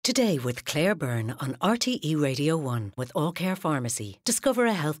Today with Claire Byrne on RTE Radio 1 with All Care Pharmacy. Discover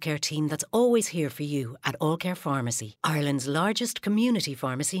a healthcare team that's always here for you at All Care Pharmacy, Ireland's largest community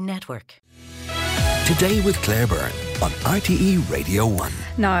pharmacy network. Today with Claire Byrne on RTE Radio 1.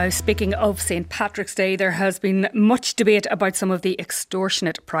 Now, speaking of St Patrick's Day, there has been much debate about some of the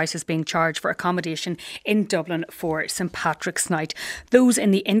extortionate prices being charged for accommodation in Dublin for St Patrick's Night. Those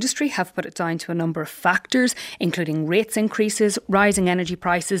in the industry have put it down to a number of factors, including rates increases, rising energy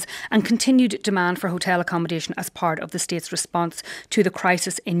prices and continued demand for hotel accommodation as part of the state's response to the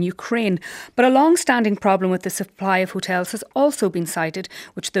crisis in Ukraine. But a long-standing problem with the supply of hotels has also been cited,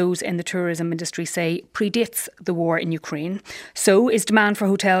 which those in the tourism industry say predates the war in Ukraine. So, is demand for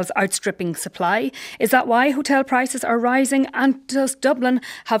hotels outstripping supply? Is that why hotel prices are rising? And does Dublin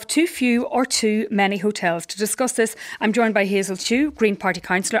have too few or too many hotels? To discuss this, I'm joined by Hazel Chu, Green Party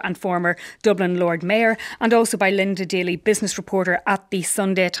councillor and former Dublin Lord Mayor, and also by Linda Daly, business reporter at the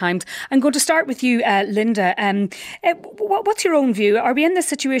Sunday Times. I'm going to start with you, Linda. What's your own view? Are we in this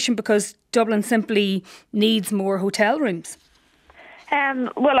situation because Dublin simply needs more hotel rooms?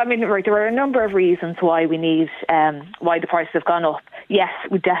 There are a number of reasons why we need, why the prices have gone up. Yes,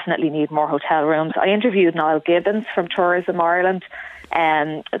 we definitely need more hotel rooms. I interviewed Niall Gibbons from Tourism Ireland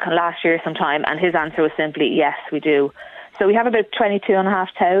last year sometime, and his answer was simply, yes, we do. So we have about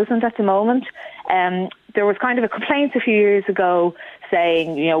 22,500 at the moment. There was kind of a complaint a few years ago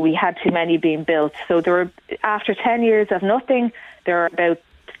saying, we had too many being built. So there were, after 10 years of nothing, there are about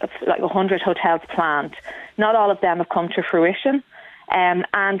 100 hotels planned. Not all of them have come to fruition.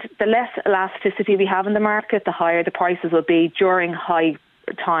 And the less elasticity we have in the market, the higher the prices will be during high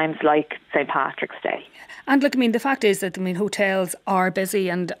times like St Patrick's Day. And look, the fact is that hotels are busy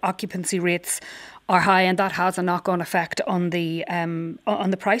and occupancy rates are high, and that has a knock-on effect on the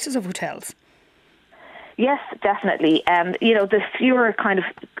prices of hotels. Yes, definitely. The fewer kind of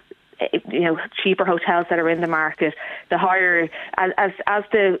cheaper hotels that are in the market, the higher, as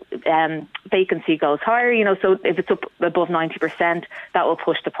the vacancy goes higher, so if it's up above 90%, that will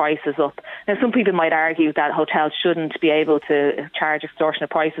push the prices up. Now, some people might argue that hotels shouldn't be able to charge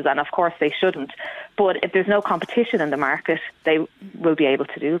extortionate prices, and of course they shouldn't. But if there's no competition in the market, they will be able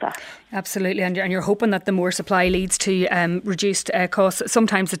to do that. Absolutely, and you're hoping that the more supply leads to reduced costs.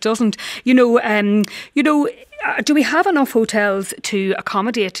 Sometimes it doesn't. Do we have enough hotels to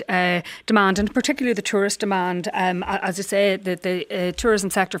accommodate demand, and particularly the tourist demand? As I say, the tourism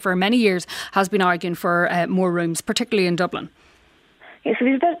sector for many years has been arguing for more rooms, particularly in Dublin. Yeah, so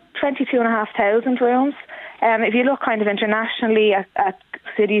there's about 22,500 rooms. If you look kind of internationally at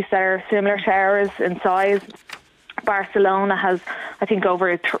cities that are similar to ours in size, Barcelona has, I think,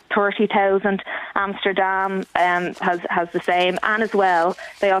 over 30,000. Amsterdam has the same, and as well,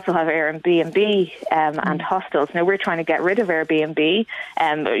 they also have Airbnb and hostels. Now, we're trying to get rid of Airbnb,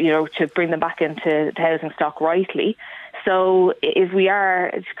 to bring them back into the housing stock rightly. So if we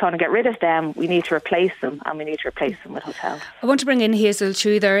are going to get rid of them, we need to replace them, and we need to replace them with hotels. I want to bring in Hazel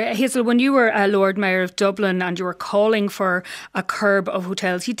Chu there. Hazel, when you were Lord Mayor of Dublin and you were calling for a curb of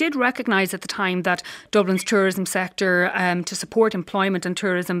hotels, you did recognise at the time that Dublin's tourism sector, to support employment and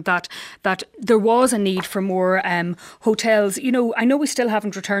tourism, that there was a need for more hotels. I know we still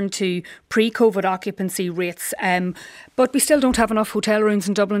haven't returned to pre-COVID occupancy rates, but we still don't have enough hotel rooms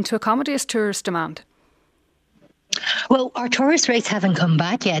in Dublin to accommodate tourist demand. Well, our tourist rates haven't come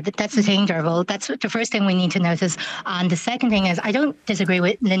back yet. That's the thing, Derval. That's the first thing we need to notice. And the second thing is, I don't disagree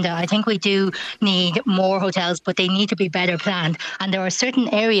with Linda. I think we do need more hotels, but they need to be better planned. And there are certain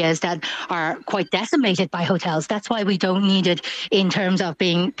areas that are quite decimated by hotels. That's why we don't need it in terms of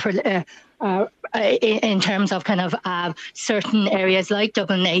being in terms of certain areas like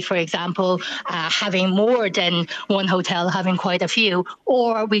Dublin 8, for example, having more than one hotel, having quite a few.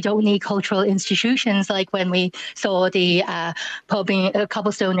 Or we don't need cultural institutions like when we saw the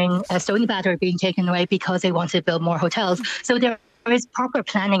cobblestoning Stony Batter being taken away because they wanted to build more hotels. So there is proper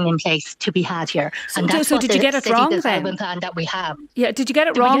planning in place to be had here. So did you get it wrong then? Plan that we have. Yeah, did you get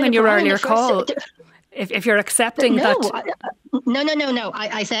it wrong in your earlier call? If you're accepting that... No.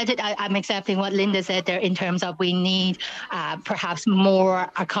 I said it. I'm accepting what Linda said there in terms of we need perhaps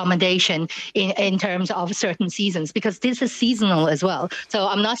more accommodation in terms of certain seasons, because this is seasonal as well. So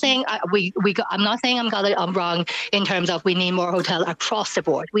I'm not saying I'm not saying I'm wrong in terms of we need more hotel across the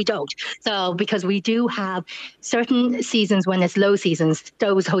board. We don't. So because we do have certain seasons when it's low seasons,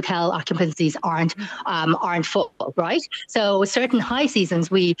 those hotel occupancies aren't full, right? So certain high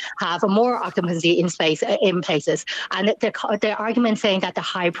seasons we have more occupancy in places, and there argument saying that the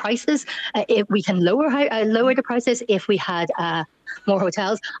high prices, if we can lower the prices if we had more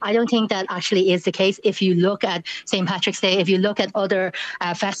hotels. I don't think that actually is the case. If you look at St. Patrick's Day, if you look at other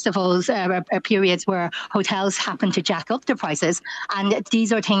festivals, periods where hotels happen to jack up their prices, and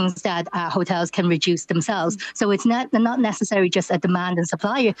these are things that hotels can reduce themselves. So it's not necessarily just a demand and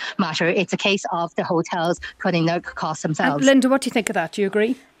supply matter. It's a case of the hotels cutting their costs themselves. And Linda, what do you think of that? Do you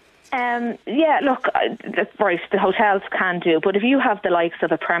agree? Yeah, look, right, the hotels can do, but if you have the likes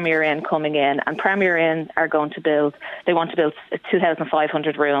of a Premier Inn coming in, and Premier Inn are going to build, they want to build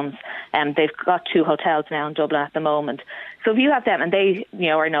 2,500 rooms, and they've got 2 hotels now in Dublin at the moment. So if you have them, and they,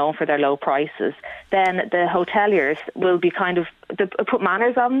 are known for their low prices, then the hoteliers will be kind of put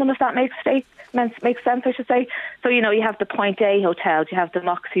manners on them, if that makes sense, I should say. So you have the Point A hotels, you have the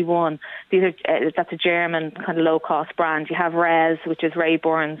Moxie One. That's a German kind of low cost brand. You have Res, which is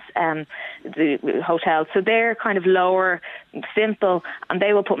Rayburn's the hotels. So they're kind of lower, simple, and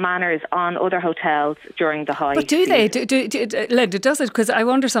they will put manners on other hotels during the high. But do they, Linda? Does it? Because I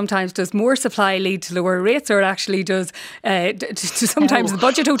wonder sometimes, does more supply lead to lower rates, or it actually does? Sometimes the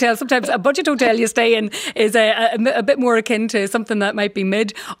budget hotel, sometimes a budget hotel you stay in is a bit more akin to something that might be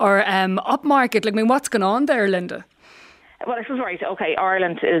mid or upmarket. Like, I mean, what's going on there, Linda? Well, I suppose, right, okay,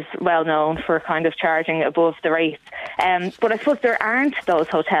 Ireland is well known for kind of charging above the rates. But I suppose there aren't those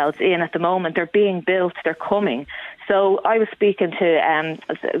hotels in at the moment. They're being built, they're coming. So I was speaking to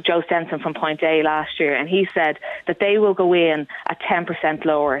Joe Stenson from Point A last year, and he said that they will go in at 10%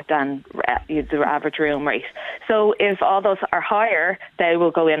 lower than the average room rate. So if all those are higher, they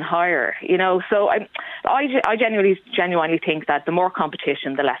will go in higher, So I genuinely think that the more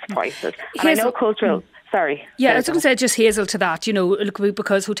competition, the less prices. And I know cultural... Sorry. Yeah, I was going to say just Hazel to that, look,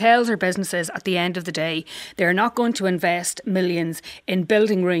 because hotels are businesses at the end of the day. They're not going to invest millions in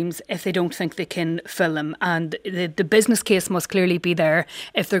building rooms if they don't think they can fill them. And the business case must clearly be there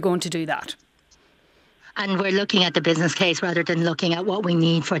if they're going to do that. And we're looking at the business case rather than looking at what we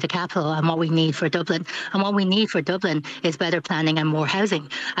need for the capital and what we need for Dublin. And what we need for Dublin is better planning and more housing.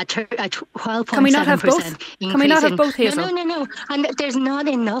 At 12.7%. Can we not have both? Can we not have both, Hazel? No. And there's not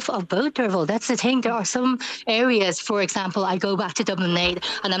enough of both, Derval. That's the thing. There are some areas, for example, I go back to Dublin 8,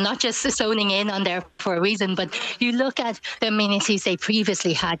 and I'm not just zoning in on there for a reason, but you look at the amenities they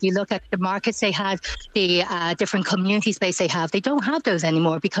previously had. You look at the markets they had, the different community space they have. They don't have those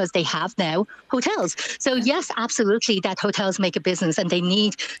anymore because they have now hotels. So yes, absolutely, that hotels make a business and they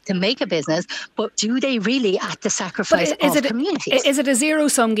need to make a business, but do they really at the sacrifice of communities? Is it a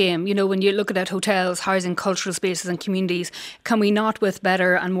zero-sum game? When you look at hotels, housing, cultural spaces and communities, can we not, with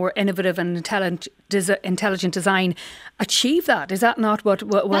better and more innovative and intelligent design, achieve that? Is that not what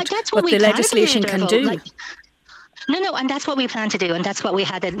the legislation can do? No, and that's what we plan to do, and that's what we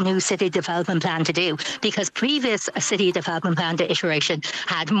had a new city development plan to do, because previous city development plan, the iteration,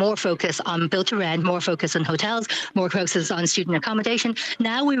 had more focus on built to rent, more focus on hotels, more focus on student accommodation.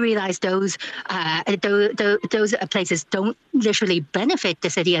 Now we realise those places don't literally benefit the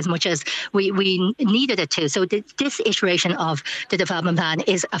city as much as we needed it to. So this iteration of the development plan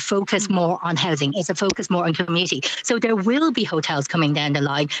is a focus more on housing, it's a focus more on community. So there will be hotels coming down the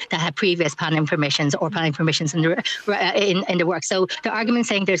line that have previous planning permissions or planning permissions in the work. So the argument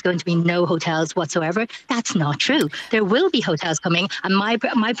saying there's going to be no hotels whatsoever, that's not true. There will be hotels coming, and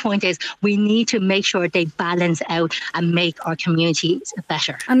my point is we need to make sure they balance out and make our communities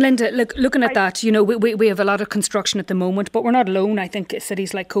better. And Linda, looking at that, we have a lot of construction at the moment, but we're not alone. I think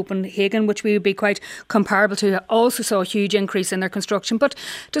cities like Copenhagen, which we would be quite comparable to, also saw a huge increase in their construction. But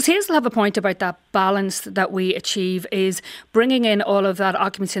does Hazel have a point about that balance that we achieve is bringing in all of that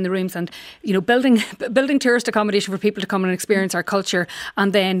occupancy in the rooms and building tourist accommodation for people to come and experience our culture,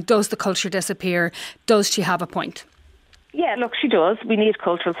 and then does the culture disappear? Does she have a point? Yeah, look, she does. We need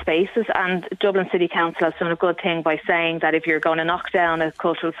cultural spaces, and Dublin City Council has done a good thing by saying that if you're going to knock down a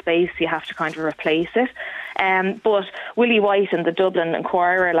cultural space, you have to kind of replace it. But Willie White in the Dublin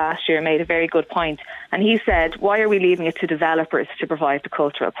Inquirer last year made a very good point, and he said, why are we leaving it to developers to provide the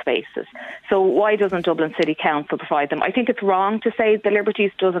cultural spaces? So why doesn't Dublin City Council provide them? I think it's wrong to say the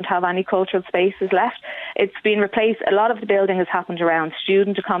Liberties doesn't have any cultural spaces left. It's been replaced. A lot of the building has happened around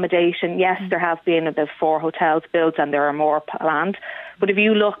student accommodation. Yes, there have been about 4 hotels built and there are more planned. But if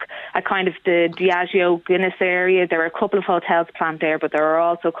you look at kind of the Diageo Guinness area, there are a couple of hotels planned there, but there are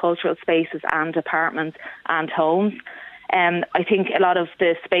also cultural spaces and apartments and homes. I think a lot of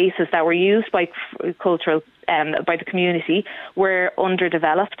the spaces that were used by cultural by the community were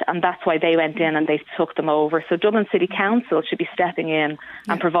underdeveloped, and that's why they went in and they took them over. So Dublin City Council should be stepping in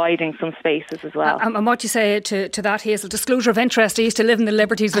and providing some spaces as well. And what do you say to that, Hazel? Disclosure of interest. I used to live in the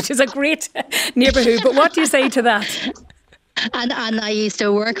Liberties, which is a great neighbourhood, but what do you say to that? And I used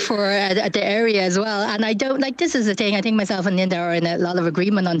to work for the area as well. And I don't like, this is the thing, I think myself and Linda are in a lot of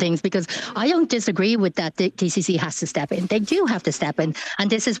agreement on things, because I don't disagree with that. The DCC has to step in. They do have to step in. And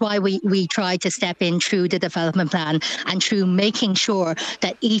this is why we try to step in through the development plan and through making sure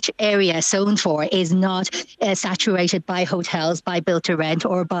that each area zoned for is not saturated by hotels, by built to rent,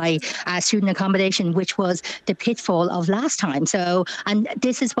 or by student accommodation, which was the pitfall of last time. So, and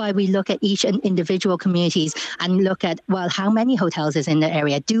this is why we look at each individual communities and look at, well, how many hotels is in the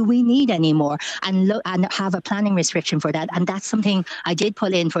area? Do we need any more? And look and have a planning restriction for that. And that's something I did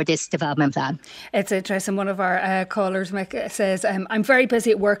put in for this development plan. It's interesting. One of our callers, Mick, says, I'm very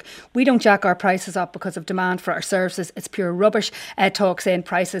busy at work. We don't jack our prices up because of demand for our services. It's pure rubbish. Talk saying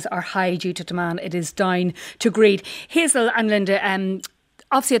prices are high due to demand. It is down to greed. Hazel and Linda,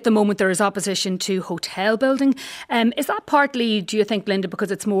 obviously, at the moment, there is opposition to hotel building. Is that partly, do you think, Linda, because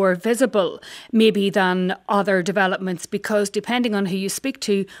it's more visible maybe than other developments? Because depending on who you speak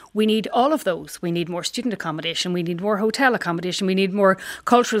to, we need all of those. We need more student accommodation. We need more hotel accommodation. We need more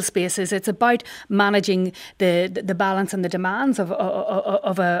cultural spaces. It's about managing the balance and the demands of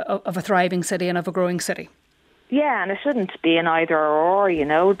a thriving city and of a growing city. Yeah, and it shouldn't be an either or, you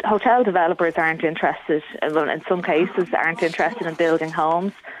know. Hotel developers aren't interested, well, in some cases, aren't interested in building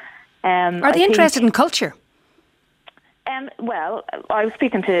homes. Are they interested in culture? Well, I was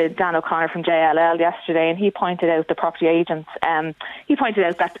speaking to Dan O'Connor from JLL yesterday, and he pointed out, the property agents, he pointed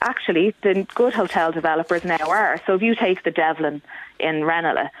out that actually the good hotel developers now are. So if you take the Devlin in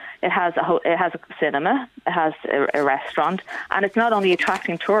Ranelagh, it has a cinema, it has a restaurant, and it's not only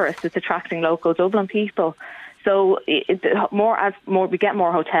attracting tourists, it's attracting local Dublin people. So more we get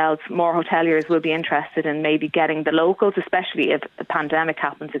more hotels, more hoteliers will be interested in maybe getting the locals, especially if a pandemic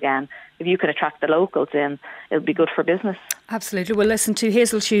happens again. If you could attract the locals in, it'll be good for business. Absolutely. We'll listen to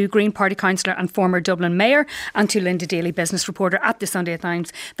Hazel Shue, Green Party councillor and former Dublin mayor, and to Linda Daly, business reporter at the Sunday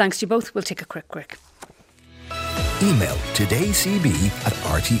Times. Thanks to you both. We'll take a quick break. Email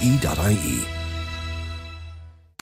todayscb@rte.ie.